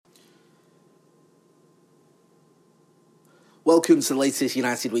Welcome to the latest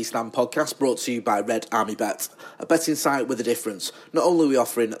United We Stand podcast, brought to you by Red Army Bet, a betting site with a difference. Not only are we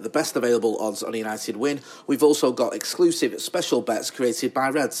offering the best available odds on a United win, we've also got exclusive special bets created by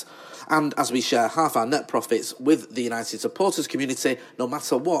Reds. And as we share half our net profits with the United supporters community, no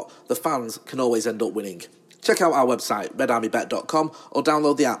matter what, the fans can always end up winning. Check out our website, redarmybet.com, or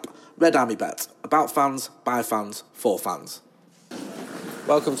download the app, Red Army Bet. About fans, by fans, for fans.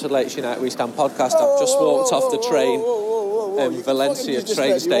 Welcome to the latest United We Stand podcast. I've just walked off the train in Valencia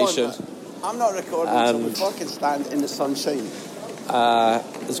train station. I'm not recording until we fucking stand in the sunshine.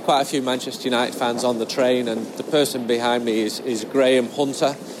 There's quite a few Manchester United fans on the train, and the person behind me is Graham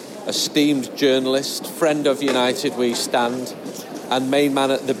Hunter, esteemed journalist, friend of United We Stand, and main man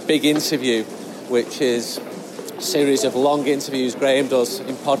at the Big Interview, which is a series of long interviews Graham does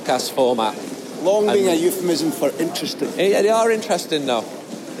in podcast format. Long being a euphemism for interesting. Yeah, they are interesting though.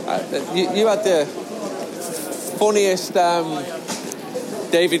 You had the funniest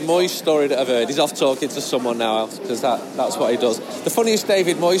David Moyes story that I've heard. He's off talking to someone now because that's what he does. The funniest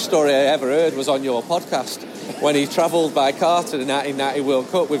David Moyes story I ever heard was on your podcast when he travelled by car to the 1990 World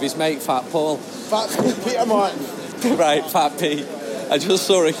Cup with his mate Fat Paul. Fat Peter Martin. Right, Fat Pete. I just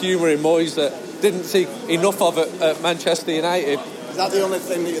saw a humour in Moyes that didn't see enough of at Manchester United. Is that the only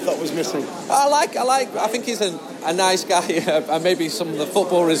thing that you thought was missing? I think he's a nice guy, and maybe some of the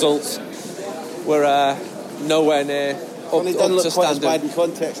football results were nowhere near up he doesn't to look quite as standard. bad in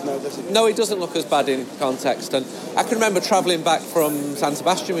context now, does he? No, he doesn't look as bad in context. And I can remember travelling back from San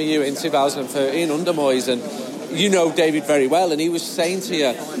Sebastian with you in 2013 under Moyes, and you know David very well, and he was saying to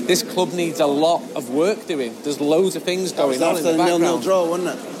you, this club needs a lot of work doing. There's loads of things going on in the background. After the 0-0 draw,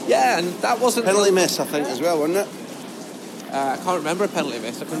 wasn't it? Yeah, and that wasn't... Penalty miss, I think, as well, wasn't it? I can't remember a penalty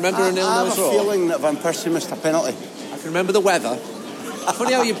miss. I can remember a 0-0 draw. I have a feeling that Van Persie missed a penalty. I can remember the weather.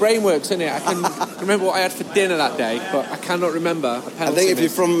 Funny how your brain works, isn't it? I can remember what I had for dinner that day, but I cannot remember a penalty I think if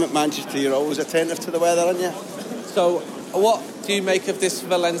miss. you're from Manchester, you're always attentive to the weather, aren't you? So, what do you make of this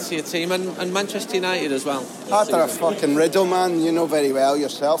Valencia team and Manchester United as well? They're a fucking riddle, man. You know very well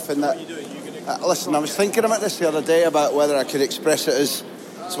yourself. In that, listen, I was thinking about this the other day about whether I could express it as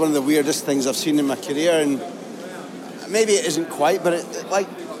it's one of the weirdest things I've seen in my career, and maybe it isn't quite, but like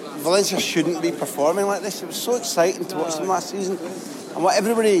Valencia shouldn't be performing like this. It was so exciting to watch them last season. And what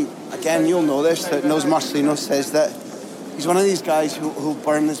everybody, again, you'll know this, that knows Marcelino, says that he's one of these guys who'll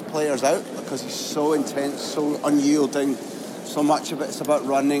burn his players out because he's so intense, so unyielding, so much of it's about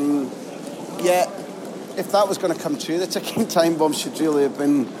running. Yet, if that was going to come true, the ticking time bomb should really have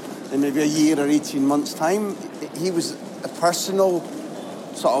been in maybe a year or 18 months' time. He was a personal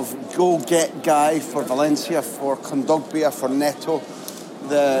sort of go-get guy for Valencia, for Kondogbia, for Neto.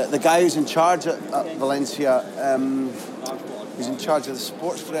 The guy who's in charge at Valencia, who's in charge of the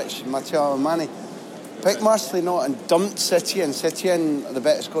sports direction, Matteo Alemany, picked Marcelino and dumped Setien. Setien, the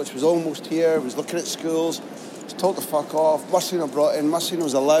Betis coach, was almost here, was looking at schools, was told to fuck off. Marcelino brought in. Marcelino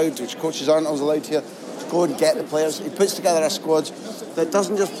was allowed, which coaches aren't always allowed here, to go and get the players. He puts together a squad that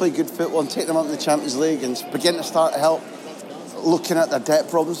doesn't just play good football and take them up in the Champions League and begin to start to help looking at their debt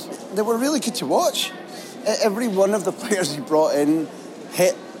problems. They were really good to watch. Every one of the players he brought in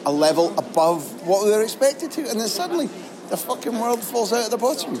hit a level above what we were expected to, and then suddenly the fucking world falls out at the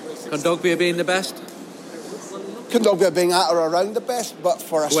bottom. Kondogbia being the best? Kondogbia being at or around the best, but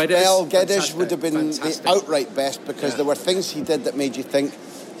for a spell, Guedes would have been the outright best because there were things he did that made you think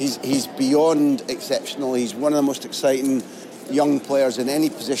he's beyond exceptional. He's one of the most exciting young players in any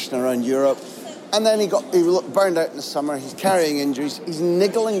position around Europe. And then he looked burned out in the summer. He's carrying injuries. He's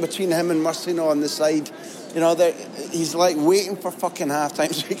niggling between him and Marcelino on the side. You know, he's like waiting for fucking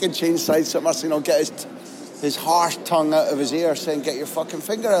half-time so he can change sides so Marcelino get his harsh tongue out of his ear saying, get your fucking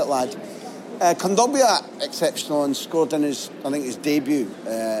finger out, lad. Kondogbia, exceptional, and scored in his debut.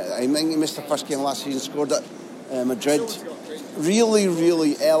 I think he missed the first game last season, scored at Madrid. Really,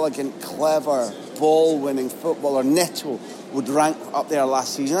 really elegant, clever, ball-winning footballer. Neto would rank up there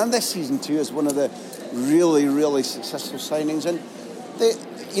last season, and this season too, as one of the really, really successful signings. And that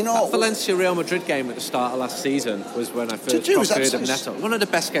Valencia Real Madrid game at the start of last season was when I first heard of Neto. One of the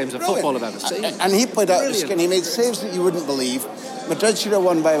best games of football I've ever seen. And he played out of the skin. He made saves that you wouldn't believe. Madrid should have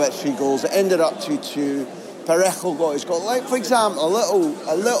won by about 3 goals. It ended up 2-2. Parejo got his goal. Like, for example,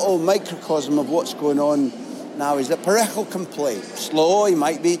 a little microcosm of what's going on now is that Parejo can play. Slow, he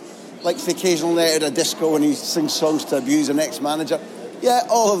might be. Likes the occasional night at a disco when he sings songs to abuse an ex-manager. Yeah,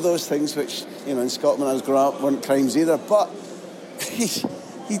 all of those things, which, you know, in Scotland when I was growing up weren't crimes either. But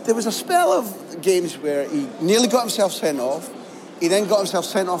there was a spell of games where he nearly got himself sent off. He then got himself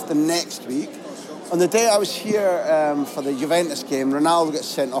sent off the next week. On the day I was here for the Juventus game, Ronaldo gets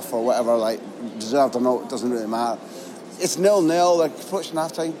sent off or whatever, like, deserved or not, it doesn't really matter. it's 0-0. They're approaching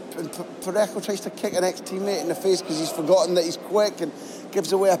half-time. Parejo tries to kick an ex-teammate in the face because he's forgotten that he's quick and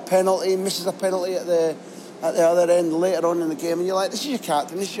gives away a penalty, misses a penalty at the other end later on in the game. And you're like, this is your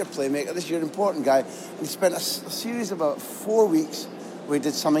captain, this is your playmaker, this is your important guy. And he spent a series of about 4 weeks where he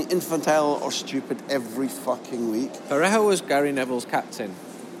did something infantile or stupid every fucking week. Parejo was Gary Neville's captain.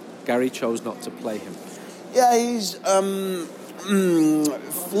 Gary chose not to play him. Yeah, he's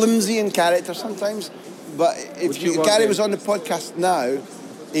flimsy in character sometimes. But if Gary was on the podcast now,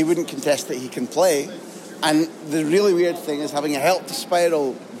 he wouldn't contest that he can play. And the really weird thing is having helped to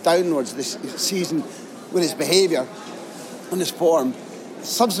spiral downwards this season with his behaviour and his form.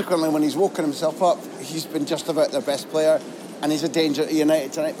 Subsequently, when he's woken himself up, he's been just about their best player, and he's a danger to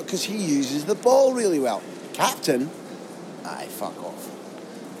United tonight because he uses the ball really well. Captain? Aye, fuck off.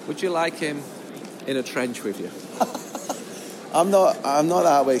 Would you like him in a trench with you? I'm not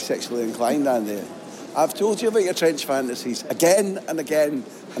that way sexually inclined, Andy. I've told you about your trench fantasies again and again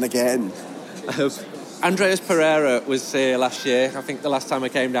and again. Andreas Pereira was here last year. I think the last time I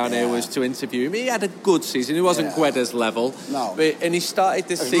came down here was to interview him. He had a good season. He wasn't Guedes level. No. And he started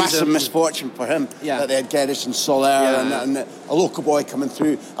this season... massive misfortune for him that they had Guedes and Soler and a local boy coming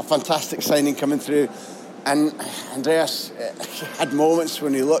through, a fantastic signing coming through. And Andreas had moments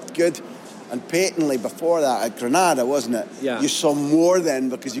when he looked good. And patently before that at Granada, wasn't it? Yeah. You saw more then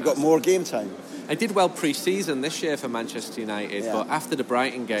because you got more game time. I did well pre-season this year for Manchester United, but after the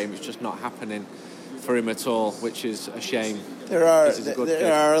Brighton game, it's just not happening for him at all, which is a shame. There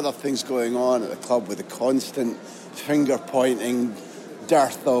are other things going on at the club with the constant finger-pointing,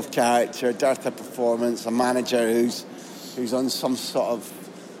 dearth of character, dearth of performance, a manager who's on some sort of...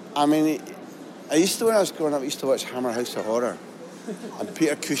 I mean, when I was growing up, I used to watch Hammer House of Horror. And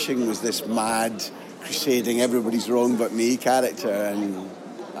Peter Cushing was this mad, crusading, everybody's wrong but me character. And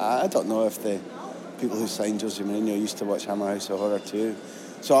I don't know if the people who signed Jose Mourinho used to watch Hammer House of Horror too.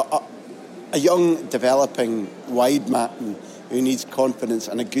 So a young, developing, wide man who needs confidence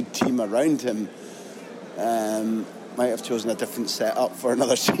and a good team around him might have chosen a different setup for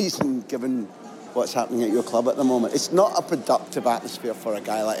another season, given what's happening at your club at the moment. It's not a productive atmosphere for a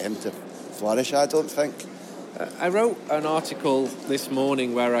guy like him to flourish, I don't think. I wrote an article this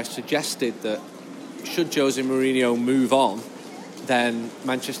morning where I suggested that should Jose Mourinho move on, then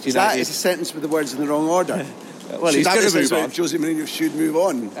Manchester United... Is a sentence with the words in the wrong order? Well, he's going to move on. Jose Mourinho should move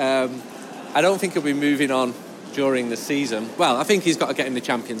on. I don't think he'll be moving on during the season. Well, I think he's got to get in the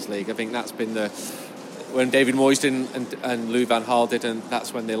Champions League. I think that's been when David Moyes and Louis van Gaal didn't,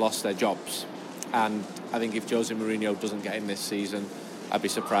 that's when they lost their jobs. And I think if Jose Mourinho doesn't get in this season, I'd be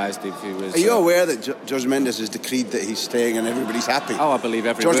surprised if he was... Are you aware that Jorge Mendes has decreed that he's staying and everybody's happy? Oh, I believe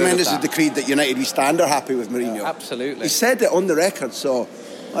every word Jorge Mendes of that. has decreed that United we stand are happy with Mourinho. Absolutely. He said it on the record, so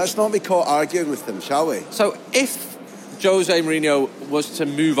let's not be caught arguing with him, shall we? So if Jose Mourinho was to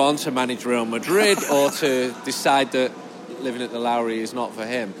move on to manage Real Madrid or to decide that living at the Lowry is not for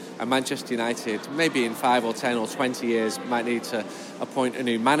him, and Manchester United, maybe in 5 or 10 or 20 years, might need to appoint a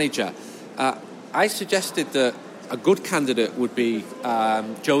new manager, I suggested that a good candidate would be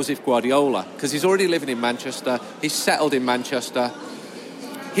Joseph Guardiola, because he's already living in Manchester, he's settled in Manchester,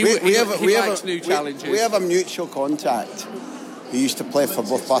 he likes new challenges. We have a mutual contact who used to play for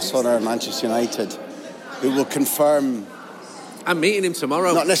both Barcelona and Manchester United, who will confirm... I'm meeting him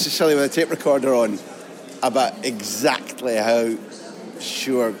tomorrow. Not necessarily with a tape recorder on, about exactly how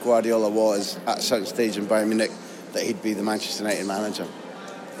sure Guardiola was at a certain stage in Bayern Munich that he'd be the Manchester United manager.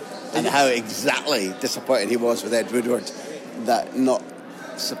 And how exactly disappointed he was with Ed Woodward that not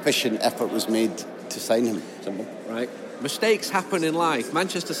sufficient effort was made to sign him. Right. Mistakes happen in life.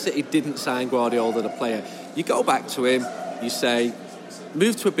 Manchester City didn't sign Guardiola, the player. You go back to him, you say,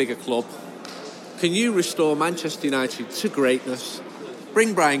 move to a bigger club. Can you restore Manchester United to greatness?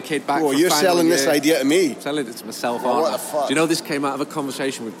 Bring Brian Kidd back. Oh, you're selling year. This idea to me. I'm selling it to myself, well, aren't what I? the fuck? Do you know this came out of a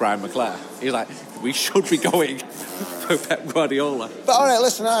conversation with Brian McClare? He's like, we should be going for Pep Guardiola. But all right,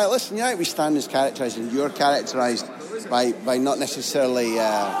 listen, United we stand as characterised, and you're characterised by not necessarily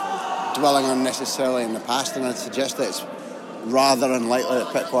dwelling on necessarily in the past, and I'd suggest that it's rather unlikely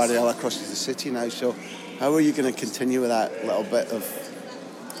that Pep Guardiola crosses the city now. So how are you going to continue with that little bit of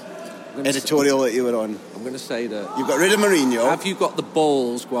editorial that you were on? I'm going to say that you've got rid of Mourinho. Have you got the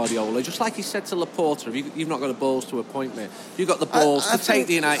balls, Guardiola? Just like he said to Laporta, you've not got the balls to appoint me. You've got the balls to take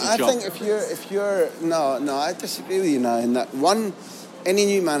the United job. I think if you're no, I disagree with you now. In that one, any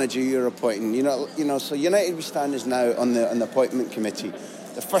new manager you're appointing, you know, so United we stand is now on the appointment committee.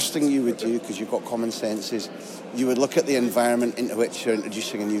 The first thing you would do, because you've got common sense, is you would look at the environment into which you're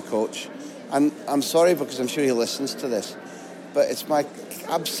introducing a new coach. And I'm sorry because I'm sure he listens to this. But it's my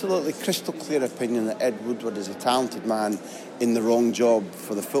absolutely crystal clear opinion that Ed Woodward is a talented man in the wrong job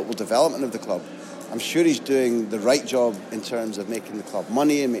for the football development of the club. I'm sure he's doing the right job in terms of making the club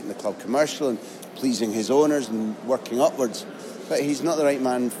money and making the club commercial and pleasing his owners and working upwards. But he's not the right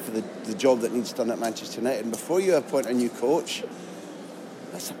man for the job that needs done at Manchester United. And before you appoint a new coach,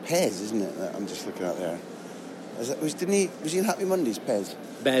 that's a Pez, isn't it, that I'm just looking at there? Was he in Happy Mondays, Pez?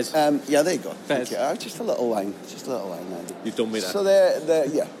 Bez. Yeah, there you go. Pez. Just a little line, Andy. You've done with that. So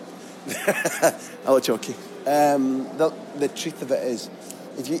yeah. I'll joking. The truth of it is,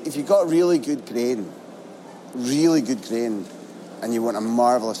 if you got really good grain, and you want a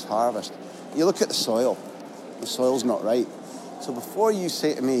marvellous harvest, you look at the soil. The soil's not right. So before you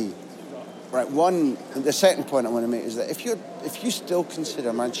say to me, right, the second point I want to make is that if you still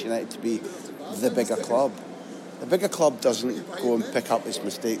consider Manchester United to be the bigger club doesn't go and pick up its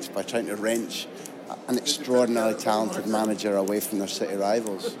mistakes by trying to wrench an extraordinarily talented manager away from their city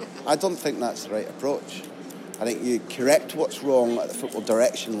rivals. I don't think that's the right approach. I think you correct what's wrong at the football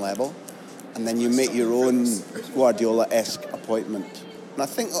direction level, and then you make your own Guardiola-esque appointment. And I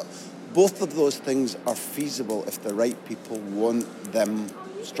think both of those things are feasible if the right people want them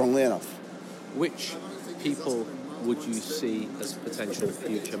strongly enough. Which people would you see as potential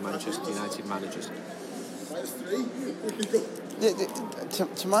future Manchester United managers?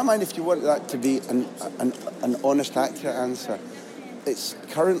 To my mind, if you want that to be an honest, accurate answer, it's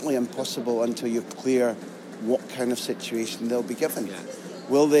currently impossible until you're clear what kind of situation they'll be given. Yeah.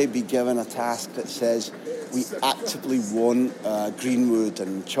 Will they be given a task that says we actively want Greenwood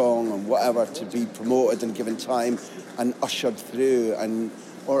and Chong and whatever to be promoted and given time and ushered through,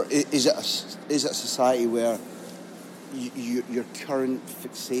 or is it a society where your current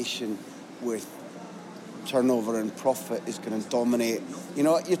fixation with turnover and profit is going to dominate? You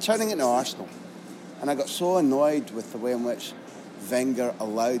know, you're turning into Arsenal, and I got so annoyed with the way in which Wenger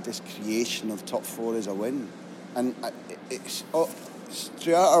allowed this creation of top four as a win, and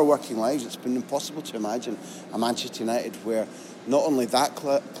throughout our working lives it's been impossible to imagine a Manchester United where not only that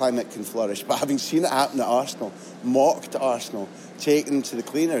climate can flourish, but having seen it happen at Arsenal, mocked at Arsenal, taken to the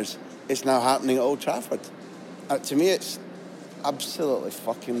cleaners, it's now happening at Old Trafford. To me it's absolutely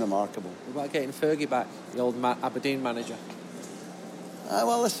fucking remarkable. What about getting Fergie back, the old Aberdeen manager?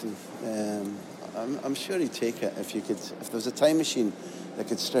 Well, listen, I'm sure he'd take it if there was a time machine that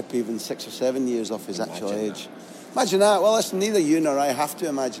could strip even 6 or 7 years off his actual age. Imagine that. Well, listen, neither you nor I have to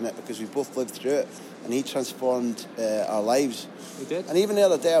imagine it because we both lived through it, and he transformed our lives. He did. And even the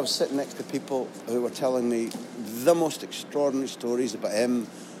other day I was sitting next to people who were telling me the most extraordinary stories about him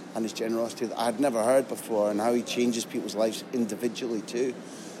and his generosity that I had never heard before, and how he changes people's lives individually too.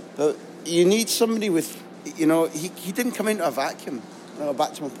 But you need somebody with, he didn't come into a vacuum.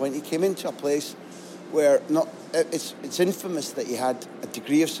 Back to my point, he came into a place where it's infamous that he had a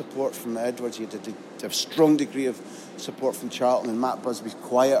degree of support from Edwards, he had a strong degree of support from Charlton, and Matt Busby's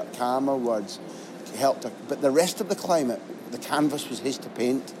quiet, calmer words helped her. But the rest of the climate, the canvas was his to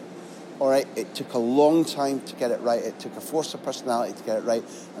paint. All right, it took a long time to get it right. It took a force of personality to get it right,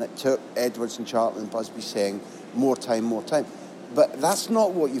 and it took Edwards and Charlton and Busby saying more time. But that's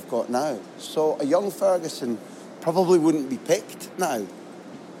not what you've got now. So a young Ferguson probably wouldn't be picked now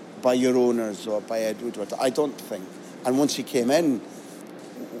by your owners or by Ed Woodward, I don't think. And once he came in,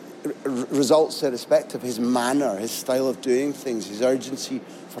 results irrespective, his manner, his style of doing things, his urgency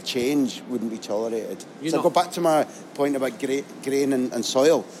for change wouldn't be tolerated. Go back to my point about grain and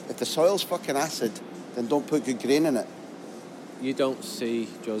soil. If the soil's fucking acid, then don't put good grain in it. You don't see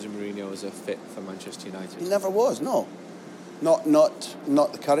Jose Mourinho as a fit for Manchester United? He never was, no. Not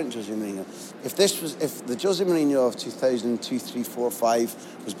the current Jose Mourinho. If the Jose Mourinho of 2002, 3, 4,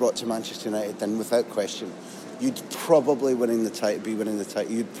 5 was brought to Manchester United, then without question, you'd probably be winning the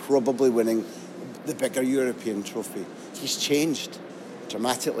title. You'd probably winning the bigger European trophy. He's changed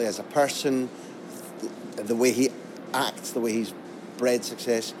dramatically as a person. The way he acts, the way he's bred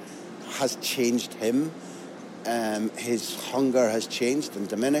success has changed him. His hunger has changed and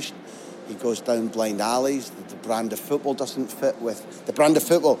diminished. He goes down blind alleys. The brand of football doesn't fit with the brand of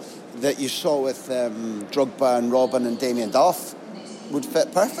football that you saw with Drogba and Robin and Damien Duff would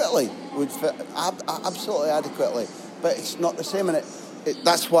fit perfectly, would fit absolutely adequately. But it's not the same, and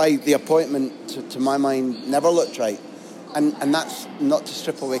that's why the appointment, to my mind, never looked right. And that's not to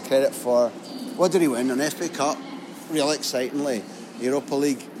strip away credit for what did he win? An FA Cup, real excitingly. Europa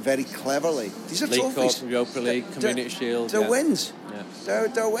League, very cleverly. These are League trophies. Cup, Europa League, Community Shield. They're wins. Yeah.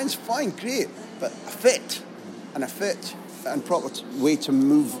 They're wins, fine, great. But a fit and proper way to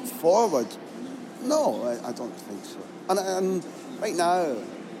move forward, no, I don't think so. And right now,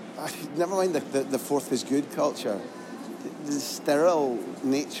 never mind the fourth is good culture. the sterile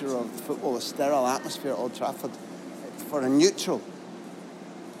nature of football, the sterile atmosphere at Old Trafford, for a neutral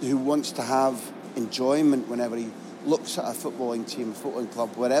who wants to have enjoyment whenever he looks at a footballing team, a footballing club,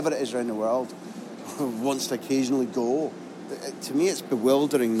 wherever it is around the world, wants to occasionally go. To me, it's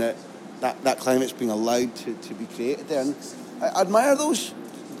bewildering that climate's being allowed to be created there. And I admire those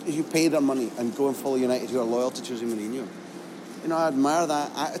who pay their money and go and follow United who are loyal to Jose Mourinho. You know, I admire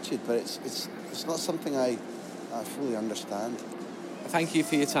that attitude, but it's not something I fully understand. Thank you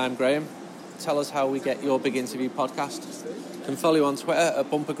for your time, Graham. Tell us how we get your Big Interview podcast. You can follow you on Twitter at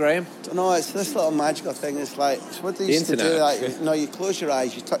Bumper Graham. No, it's this little magical thing. It's what they used to do. Like, no, you close your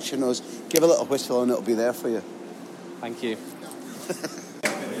eyes, you touch your nose, give a little whistle, and it'll be there for you. Thank you.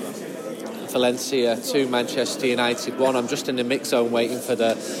 Valencia 2, Manchester United 1. I'm just in the mix zone waiting for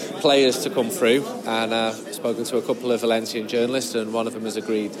the players to come through, and I've spoken to a couple of Valencian journalists, and one of them has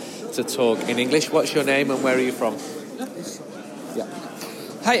agreed to talk in English. What's your name and where are you from? Yeah.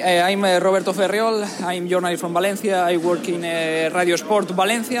 Hi, I'm Roberto Ferriol. I'm a journalist from Valencia. I work in Radio Sport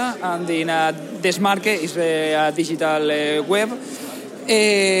Valencia and in Desmarque, is a digital web.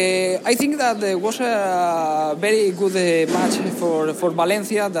 I think that it was a very good match for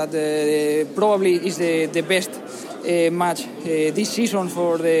Valencia, that probably is the best match this season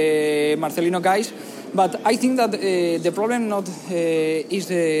for the Marcelino guys. But I think that the problem not is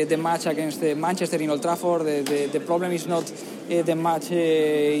the match against Manchester in Old Trafford. The problem is not the match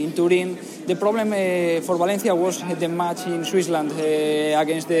in Turin. The problem for Valencia was the match in Switzerland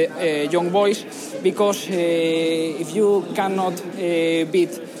against the Young Boys, because if you cannot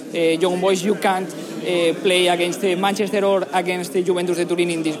beat Young Boys, you can't play against Manchester or against Juventus de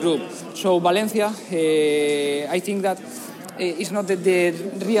Turin in this group. So Valencia, I think that it's not the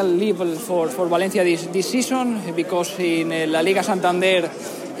real level for Valencia this season, because in La Liga Santander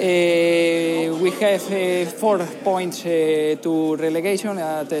we have 4 points to relegation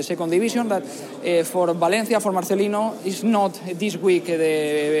at the second division. That for Valencia, for Marcelino, is not this week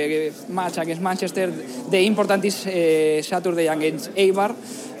the match against Manchester. The important is Saturday against Eibar.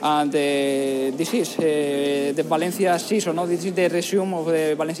 And this is the Valencia season. No? This is the resume of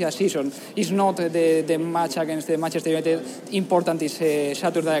the Valencia season. It's not the match against the Manchester United. Important is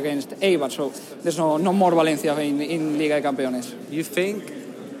Saturday against Eibar. So there's no more Valencia in Liga de Campeones. You think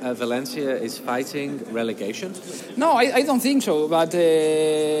Valencia is fighting relegation? No, I don't think so. But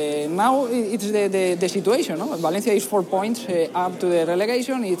now it's the situation. No? Valencia is 4 points up to the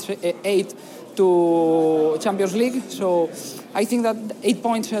relegation. It's 8 to Champions League. So I think that 8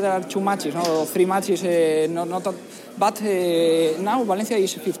 points there are 2 matches, no? 3 matches, not. But now Valencia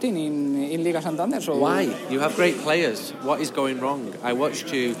is 15 in Liga Santander. So why? You have great players. What is going wrong? I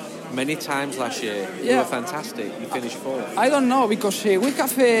watched you many times last year. You were fantastic. You finished 4th. I don't know, because we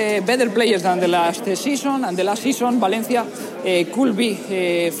have better players than the last season, and the last season Valencia could be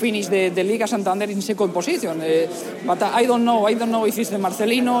finish the Liga Santander in second position. But I don't know if it's the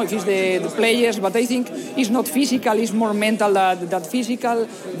Marcelino, if it's the players, but I think it's not physical, it's more mental than physical.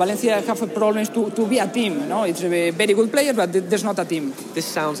 Valencia have problems to be a team. No? It's a very good player, but there's not a team. This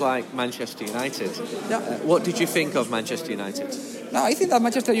sounds like Manchester United. Yeah. What did you think of Manchester United? No, I think that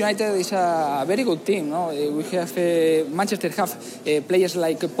Manchester United is a very good team. No? We have Manchester have players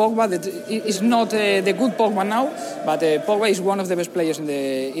like Pogba. That is not the good Pogba now, but Pogba is one of the best players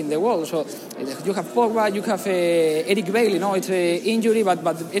in the world. So you have Pogba, you have Eric Bailly. No, it's an injury, but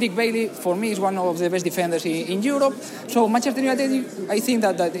Eric Bailly for me is one of the best defenders in Europe. So Manchester United, I think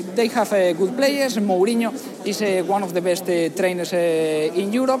that they have good players. Mourinho is one of the best trainers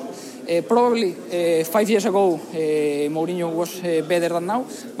in Europe. Probably 5 years ago Mourinho was better than now,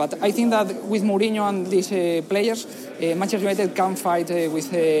 but I think that with Mourinho and these players, Manchester United can fight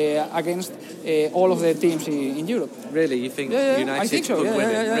against all of the teams in Europe. Really? You think United I think so. could win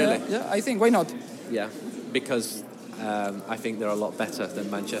it? Really? Yeah, I think. Why not? Yeah, because I think they're a lot better than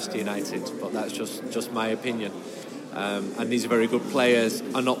Manchester United, but that's just my opinion. And these very good players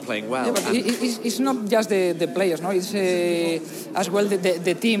are not playing well. Yeah, but it's not just the players, no. It's as well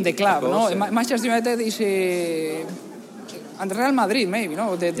the team, the club, course, no. Yeah. Manchester United is and Real Madrid, maybe,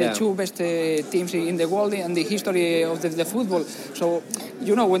 no, the 2 best teams in the world in the history of the football. So,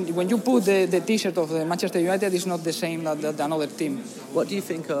 you know, when you put the T-shirt of the Manchester United, it's not the same that another team. What do you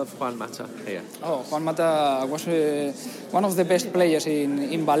think of Juan Mata here? Oh, Juan Mata was one of the best players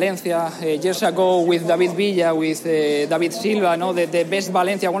in Valencia years ago, with David Villa, with David Silva, no, the best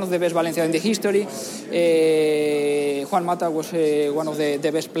Valencia, one of the best Valencia in the history. Juan Mata was one of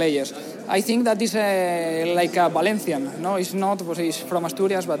the best players. I think that is like a Valencian, no? It's he's not, because he's from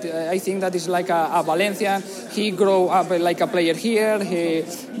Asturias, but I think that he's like a Valencian. He grew up like a player here.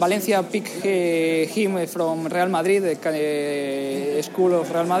 Valencia picked him from Real Madrid, the school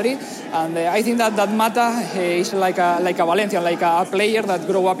of Real Madrid, and I think that Mata is like a Valencian, like a player that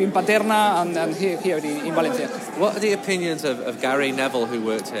grew up in Paterna and here in Valencia. What are the opinions of Gary Neville, who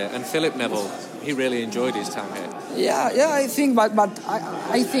worked here, and Philip Neville? He really enjoyed his time here. Yeah, I think, but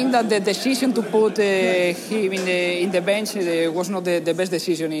I think that the decision to put him in the bench was not the best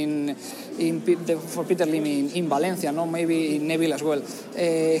decision for Peter Lim in Valencia. No, maybe in Neville as well.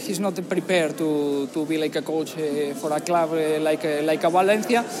 He's not prepared to be like a coach for a club like a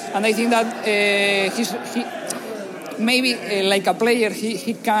Valencia, and I think that he maybe like a player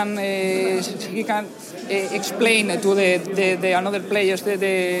he can explain to the another players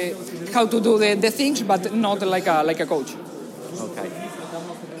how to do the things, but not like a coach. Okay.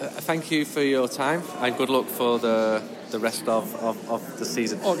 Thank you for your time and good luck for the rest of the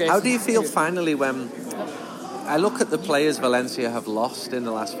season. Okay. How do you feel finally when I look at the players Valencia have lost in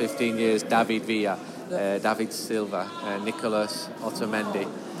the last 15 years? David Villa, David Silva, Nicolas Otamendi.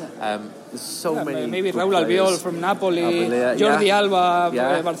 There's so many. Maybe Raúl Albiol from Napoli, Jordi Alba,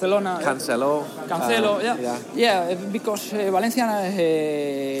 Barcelona. Cancelo. Because Valencia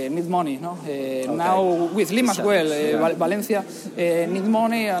need money, no? Now with Lim as well, Valencia need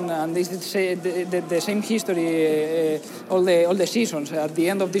money, and this is the same history all the seasons. At the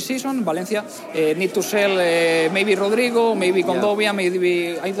end of the season, Valencia need to sell maybe Rodrigo, maybe Condovia,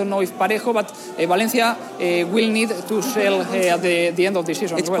 maybe I don't know if Parejo, but Valencia will need to sell at the end of the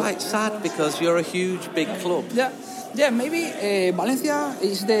season. It's quite sad because you're a huge, big club. Yeah, maybe Valencia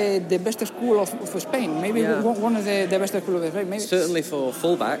is the best school of Spain. Maybe one of the best schools of Spain. Maybe. Certainly for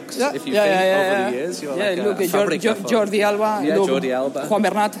fullbacks, if you think over the years. You're like look, Jordi Alba. Jordi Alba. Juan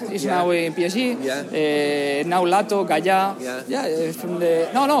Bernat is now in PSG. Now Lato, Gaya. From the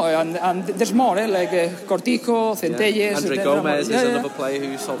and there's more, like Cortijo, Centelles. Andre Gomez is another player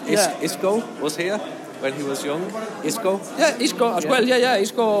who sold. Isco was here when he was young. Isco? Yeah, Isco as well.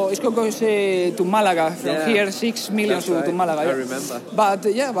 Isco goes to Malaga from here, 6 million to Malaga. I remember. But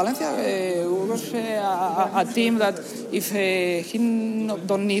Valencia was a team that if he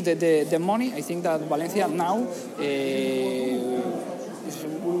don't need the money, I think that Valencia now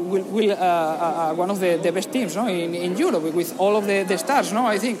will one of the best teams, no, in Europe with all of the stars, no.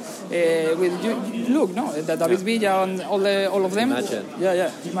 I think David Villa and all of them. Imagine.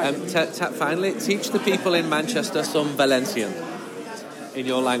 Imagine. Finally, teach the people in Manchester some Valencian in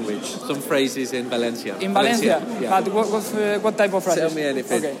your language, some phrases in Valencian. In Valencia? But what type of phrases? Tell me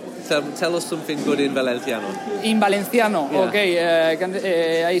anything. Okay. Tell us something good in Valenciano. In Valenciano,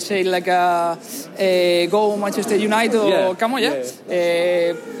 okay. I say like go Manchester United or come on,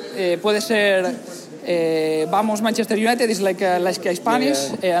 puede ser vamos Manchester United is like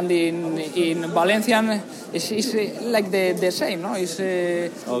Spanish, and in Valencian is like the same, no? It's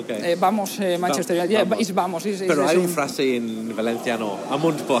vamos Manchester United. Yeah, it's vamos. Pero hay un frase en Valenciano,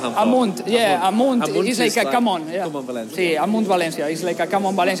 amunt por ejemplo. Amunt is like a come on. Yeah. Come on Valencia. Sí, amunt Valencia. It's like a come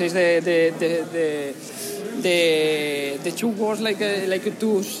on Valencia. It's the two words like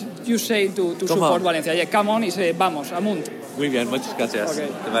you say to support Valencia. Yeah, come on is vamos, amunt. Muy bien, muchas gracias.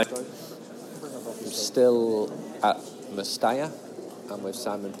 Okay. Still at Mestalla, and with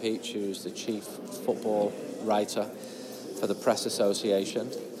Simon Peach, who's the chief football writer for the Press Association,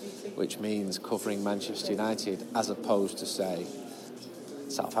 which means covering Manchester United as opposed to, say,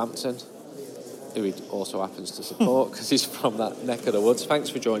 Southampton, who he also happens to support because he's from that neck of the woods. Thanks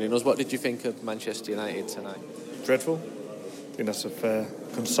for joining us. What did you think of Manchester United tonight? Dreadful. I think that's a fair,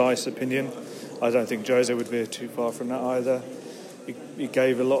 concise opinion. I don't think Jose would veer too far from that either. He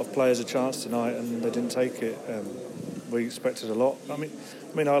gave a lot of players a chance tonight and they didn't take it. We expected a lot. I mean,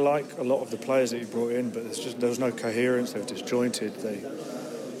 I like a lot of the players that he brought in, but there was no coherence. They were disjointed.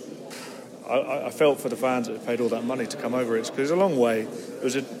 I felt for the fans that paid all that money to come over. Because it's a long way.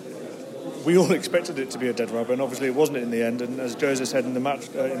 We all expected it to be a dead rubber, and obviously it wasn't in the end. And as Jose said in the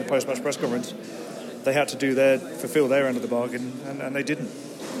post-match press conference, they had to fulfil their end of the bargain, and they didn't.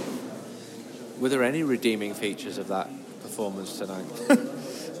 Were there any redeeming features of that performance tonight?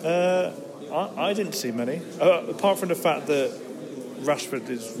 I didn't see many, apart from the fact that Rashford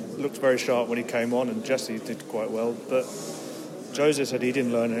looked very sharp when he came on, and Jesse did quite well. But Jose said he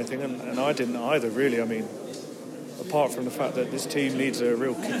didn't learn anything, and I didn't either, really. I mean, apart from the fact that this team needs a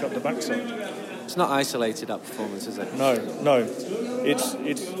real kick up the backside. It's not isolated, that performance, is it? No.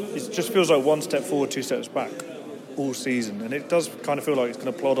 It just feels like one step forward, two steps back all season, and it does kind of feel like it's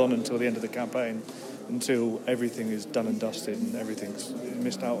going to plod on until the end of the campaign. until everything is done and dusted and everything's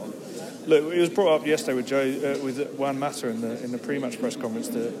missed out on. Look, it was brought up yesterday with Juan Mata in the pre-match press conference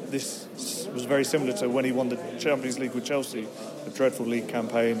that this was very similar to when he won the Champions League with Chelsea, a dreadful league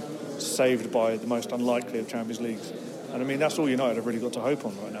campaign saved by the most unlikely of Champions Leagues. And I mean, that's all United have really got to hope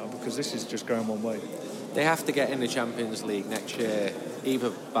on right now, because this is just going one way. They have to get in the Champions League next year,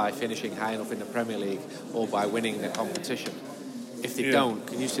 either by finishing high enough in the Premier League or by winning the competition. If they don't,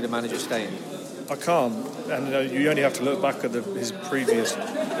 can you see the manager staying? I can't, and you only have to look back at his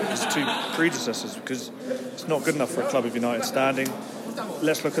two predecessors, because it's not good enough for a club of United standing.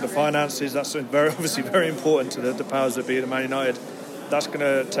 Let's look at the finances. That's obviously very important to the powers that be at Man United. That's going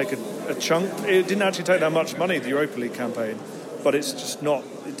to take a chunk. It didn't actually take that much money, the Europa League campaign, but it's just not.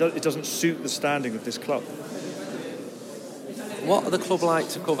 It doesn't suit the standing of this club. What are the club like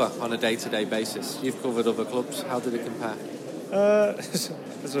to cover on a day-to-day basis? You've covered other clubs. How did it compare? That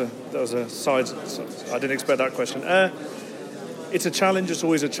was a side. I didn't expect that question. It's a challenge. It's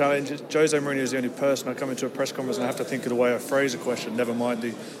always a challenge. Jose Mourinho is the only person I come into a press conference and I have to think of the way I phrase a question, never mind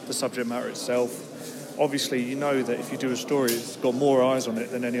the subject matter itself. Obviously, you know that if you do a story, it's got more eyes on it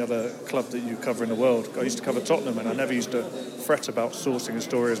than any other club that you cover in the world. I used to cover Tottenham, and I never used to fret about sourcing a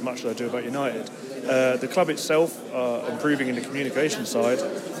story as much as I do about United. The club itself are improving in the communication side,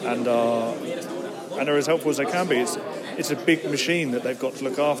 and are as helpful as they can be. It's a big machine that they've got to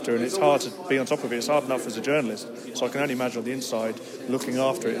look after, and it's hard to be on top of it. It's hard enough as a journalist, so I can only imagine on the inside, looking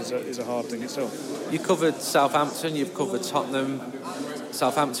after it is a hard thing itself. You covered Southampton, you've covered Tottenham.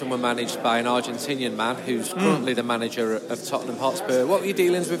 Southampton were managed by an Argentinian man who's currently the manager of Tottenham Hotspur. What were your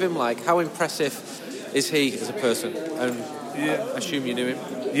dealings with him like? How impressive is he as a person? And I assume you knew him.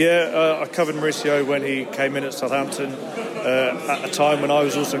 Yeah, I covered Mauricio when he came in at Southampton at a time when I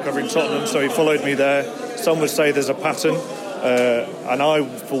was also covering Tottenham, so he followed me there. Some would say there's a pattern, and I,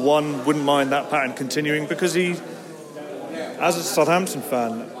 for one, wouldn't mind that pattern continuing, because as a Southampton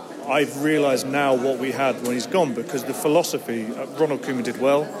fan, I've realised now what we had when he's gone, because the philosophy, Ronald Koeman did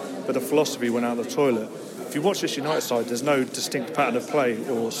well, but the philosophy went out the toilet. If you watch this United side, there's no distinct pattern of play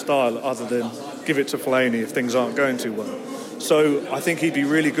or style other than give it to Fellaini if things aren't going too well. So I think he'd be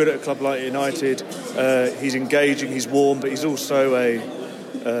really good at a club like United. He's engaging, he's warm, but he's also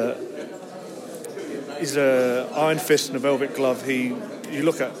he's a iron fist and a velvet glove. You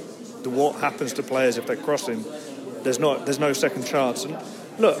look at what happens to players if they're crossing. There's no second chance. And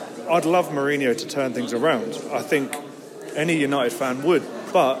look, I'd love Mourinho to turn things around. I think any United fan would,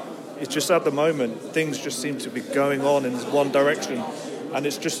 but it's just at the moment things just seem to be going on in one direction, and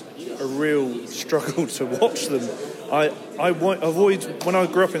it's just a real struggle to watch them. I avoid, when I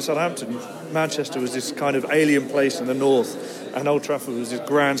grew up in Southampton, Manchester was this kind of alien place in the north, and Old Trafford was this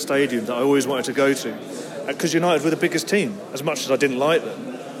grand stadium that I always wanted to go to, because United were the biggest team, as much as I didn't like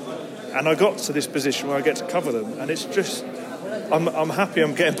them. And I got to this position where I get to cover them, and it's just, I'm happy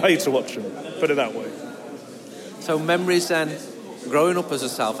I'm getting paid to watch them, put it that way. So memories then, growing up as a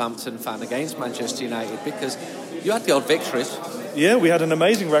Southampton fan against Manchester United, because you had the odd victories. Yeah, we had an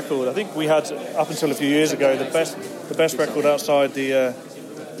amazing record. I think we had, up until a few years ago, the best record outside the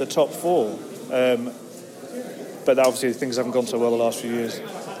top four. But obviously things haven't gone so well the last few years.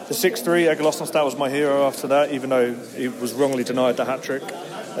 The 6-3, Egil Osnestad was my hero after that, even though he was wrongly denied the hat-trick.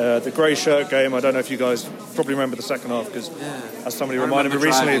 The grey shirt game, I don't know if you guys probably remember the second half, because as somebody reminded me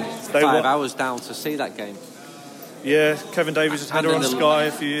recently, they 5 hours down to see that game. Yeah, Kevin Davies' header on Sky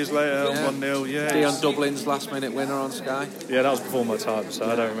a few years later, 1-0. Yeah, Dion Dublin's last-minute winner on Sky. Yeah, that was before my time, so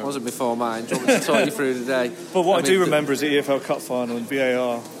I don't remember. It wasn't before mine. Do you want me to talk you through the day? But what I do remember is the EFL Cup final and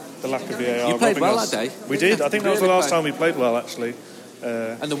VAR, the lack of VAR. You played well that day. We did. I think that was the last time we played well, actually.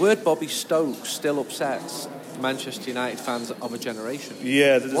 And the word Bobby Stokes still upsets Manchester United fans of a generation.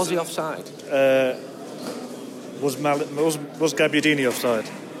 Yeah. Was he offside? Was Gabbiadini offside?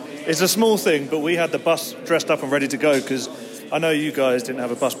 It's a small thing, but we had the bus dressed up and ready to go, because I know you guys didn't have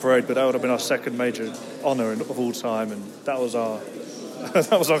a bus parade, but that would have been our second major honour of all time, and that was our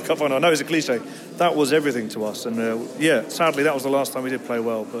cup final. I know it's a cliche. That was everything to us, and sadly that was the last time we did play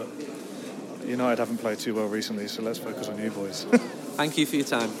well, but United haven't played too well recently, so let's focus on you boys. Thank you for your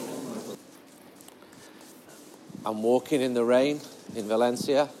time. I'm walking in the rain in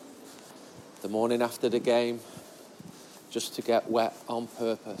Valencia the morning after the game, just to get wet on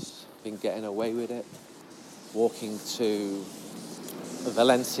purpose. Been getting away with it. Walking to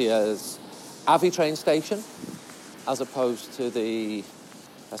Valencia's AVI train station, as opposed to the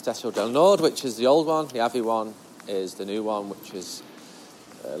Estacio del Nord, which is the old one. The AVI one is the new one, which is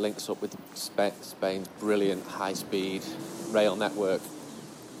links up with Spain's brilliant high-speed rail network.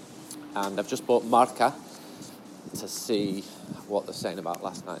 And I've just bought Marca to see what they're saying about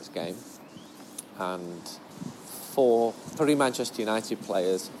last night's game. and three Manchester United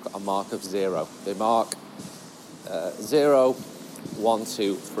players got a mark of 0. They mark 0, 1,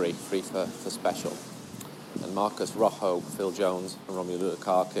 2, 3 for special. And Marcus Rojo, Phil Jones and Romelu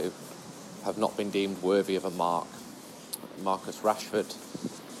Lukaku have not been deemed worthy of a mark. Marcus Rashford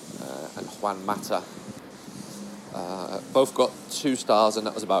and Juan Mata both got 2 stars, and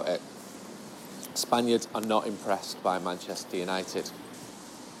that was about it. Spaniards are not impressed by Manchester United,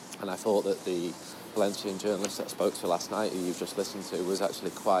 and I thought that the Valencian journalist that I spoke to last night, who you've just listened to, was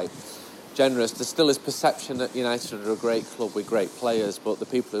actually quite generous. There still is perception that United are a great club with great players, but the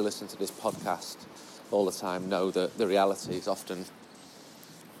people who listen to this podcast all the time know that the reality is often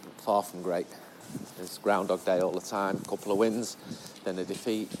far from great. It's Groundhog Day all the time, a couple of wins, then a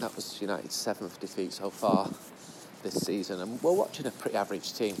defeat. That was United's 7th defeat so far this season, and we're watching a pretty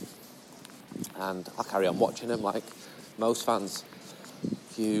average team. And I'll carry on watching them like most fans.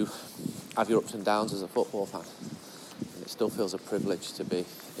 You have your ups and downs as a football fan, and it still feels a privilege to be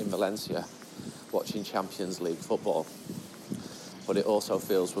in Valencia watching Champions League football. But it also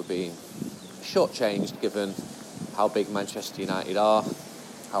feels we're being shortchanged given how big Manchester United are,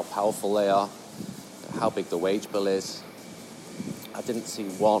 how powerful they are, how big the wage bill is. I didn't see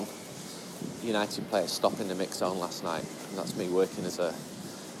one United player stop in the mix zone last night, and that's me working as a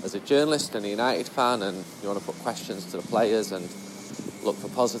journalist and a United fan, and you want to put questions to the players and look for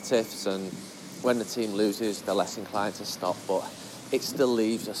positives, and when the team loses they're less inclined to stop, but it still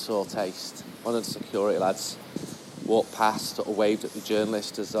leaves a sore taste. One of the security lads walked past or waved at the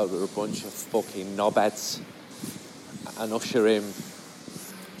journalist as though they were a bunch of fucking knobheads and ushering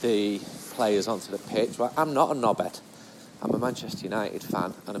the players onto the pitch. Well, I'm not a knobhead. I'm a Manchester United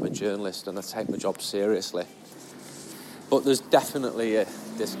fan and I'm a journalist, and I take my job seriously. But there's definitely a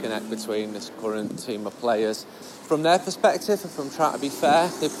disconnect between this current team of players. From their perspective, if I'm trying to be fair,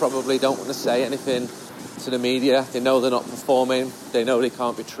 they probably don't want to say anything to the media. They know they're not performing. They know they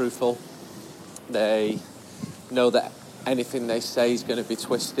can't be truthful. They know that anything they say is going to be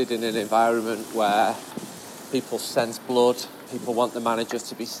twisted in an environment where people sense blood, people want the manager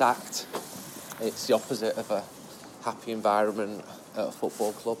to be sacked. It's the opposite of a happy environment at a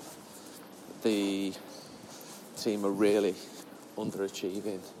football club. The team are really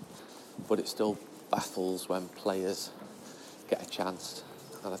underachieving, but it still baffles when players get a chance,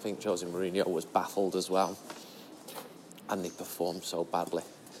 and I think Jose Mourinho was baffled as well, and they performed so badly.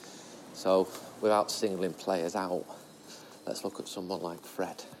 So without singling players out, let's look at someone like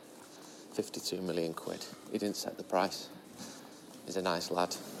Fred. 52 million quid. He didn't set the price. He's a nice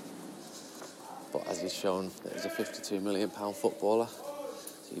lad, but as he's shown that he's a 52 million pound footballer,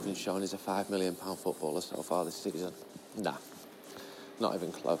 he's even shown he's a 5 million pound footballer so far this season. Nah, not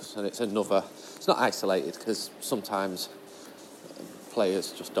even close. And it's not isolated, because sometimes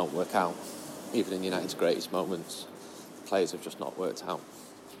players just don't work out. Even in United's greatest moments, players have just not worked out.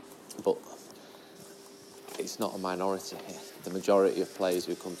 But it's not a minority here. The majority of players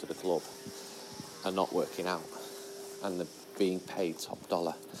who come to the club are not working out, and they're being paid top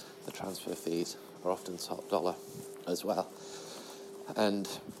dollar. The transfer fees are often top dollar as well. And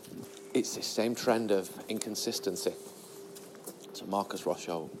it's the same trend of inconsistency. So Marcus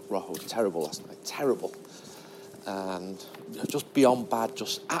Rojo was terrible last night, terrible. And just beyond bad,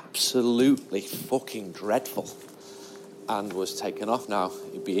 just absolutely fucking dreadful. And was taken off now.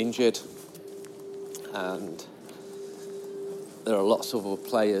 He'd be injured. And there are lots of other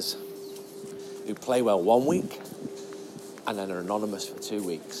players who play well 1 week and then are anonymous for 2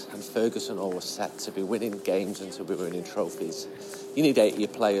 weeks. And Ferguson always set to be winning games and to be winning trophies. You need 80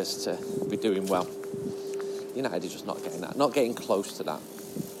 players to be doing well. United is just not getting that, not getting close to that.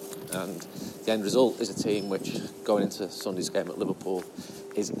 And the end result is a team which, going into Sunday's game at Liverpool,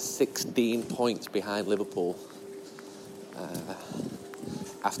 is 16 points behind Liverpool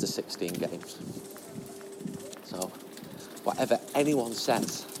after 16 games. So, whatever anyone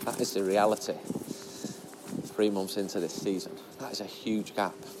says, that is the reality. 3 months into this season, that is a huge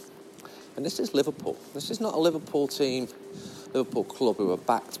gap. And this is Liverpool. This is not a Liverpool team, Liverpool club who are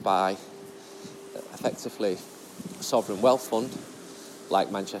backed by effectively a sovereign wealth fund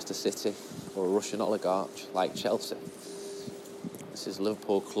like Manchester City or a Russian oligarch like Chelsea. This is a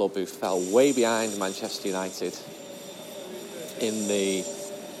Liverpool club who fell way behind Manchester United in the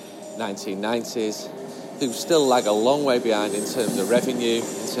 1990s, who still lag a long way behind in terms of revenue,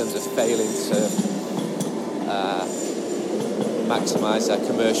 in terms of failing to maximise their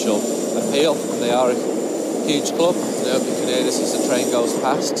commercial appeal. And they are a huge club. I hope you can hear this as the train goes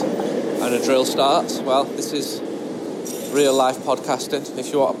past and a drill starts. Well, this is real life podcasting.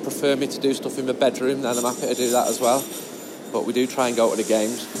 If you prefer me to do stuff in my bedroom, then I'm happy to do that as well. But we do try and go to the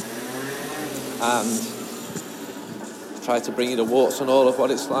games. and try to bring you the warts and all of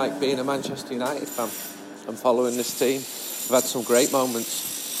what it's like being a Manchester United fan and following this team. We've had some great moments,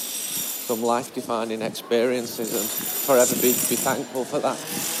 some life-defining experiences, and forever be thankful for that.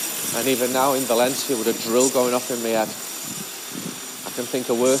 And even now in Valencia with a drill going off in my head, I can think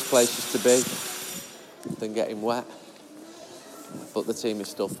of worse places to be than getting wet. But the team is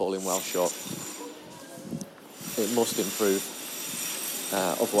still falling well short. It must improve.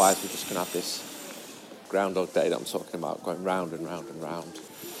 Otherwise we're just going to have this Groundhog Day that I'm talking about, going round and round and round.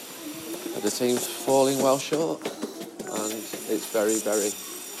 But the team's falling well short, and it's very, very,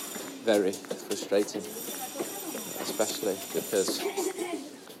 very frustrating, especially because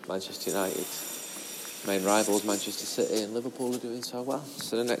Manchester United, main rivals Manchester City and Liverpool, are doing so well.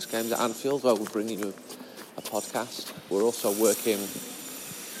 So the next game's at Anfield, where we're bringing you a podcast. We're also working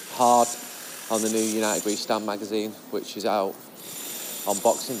hard on the new United We Stand magazine, which is out on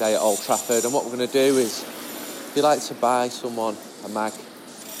Boxing Day at Old Trafford. And what we're going to do is, if you like to buy someone a mag,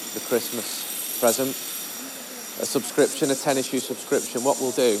 the Christmas present, a subscription, a 10-issue subscription, what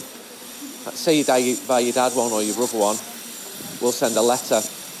we'll do, say you buy your dad one or your brother one, we'll send a letter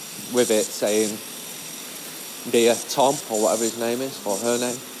with it saying, "Dear Tom," or whatever his name is, or her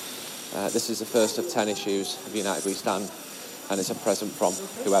name, this is the first of 10 issues of United We Stand, and it's a present from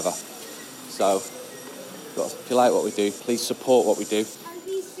whoever. So, if you like what we do, please support what we do.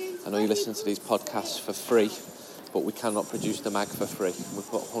 I know you listen to these podcasts for free, but we cannot produce the mag for free.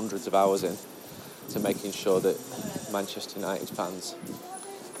 We've put hundreds of hours in to making sure that Manchester United fans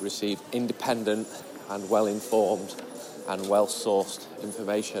receive independent and well-informed and well-sourced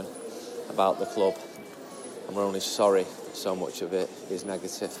information about the club. And we're only sorry so much of it is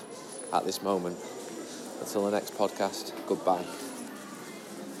negative at this moment. Until the next podcast, goodbye.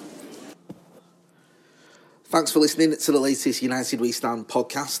 Thanks for listening to the latest United We Stand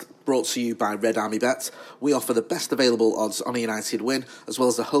podcast, brought to you by Red Army Bet. We offer the best available odds on a United win, as well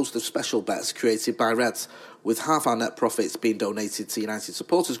as a host of special bets created by Reds. With half our net profits being donated to United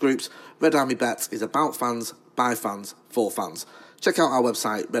supporters groups, Red Army Bet is about fans, by fans, for fans. Check out our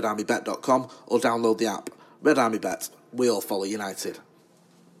website, redarmybet.com, or download the app. Red Army Bet, we all follow United.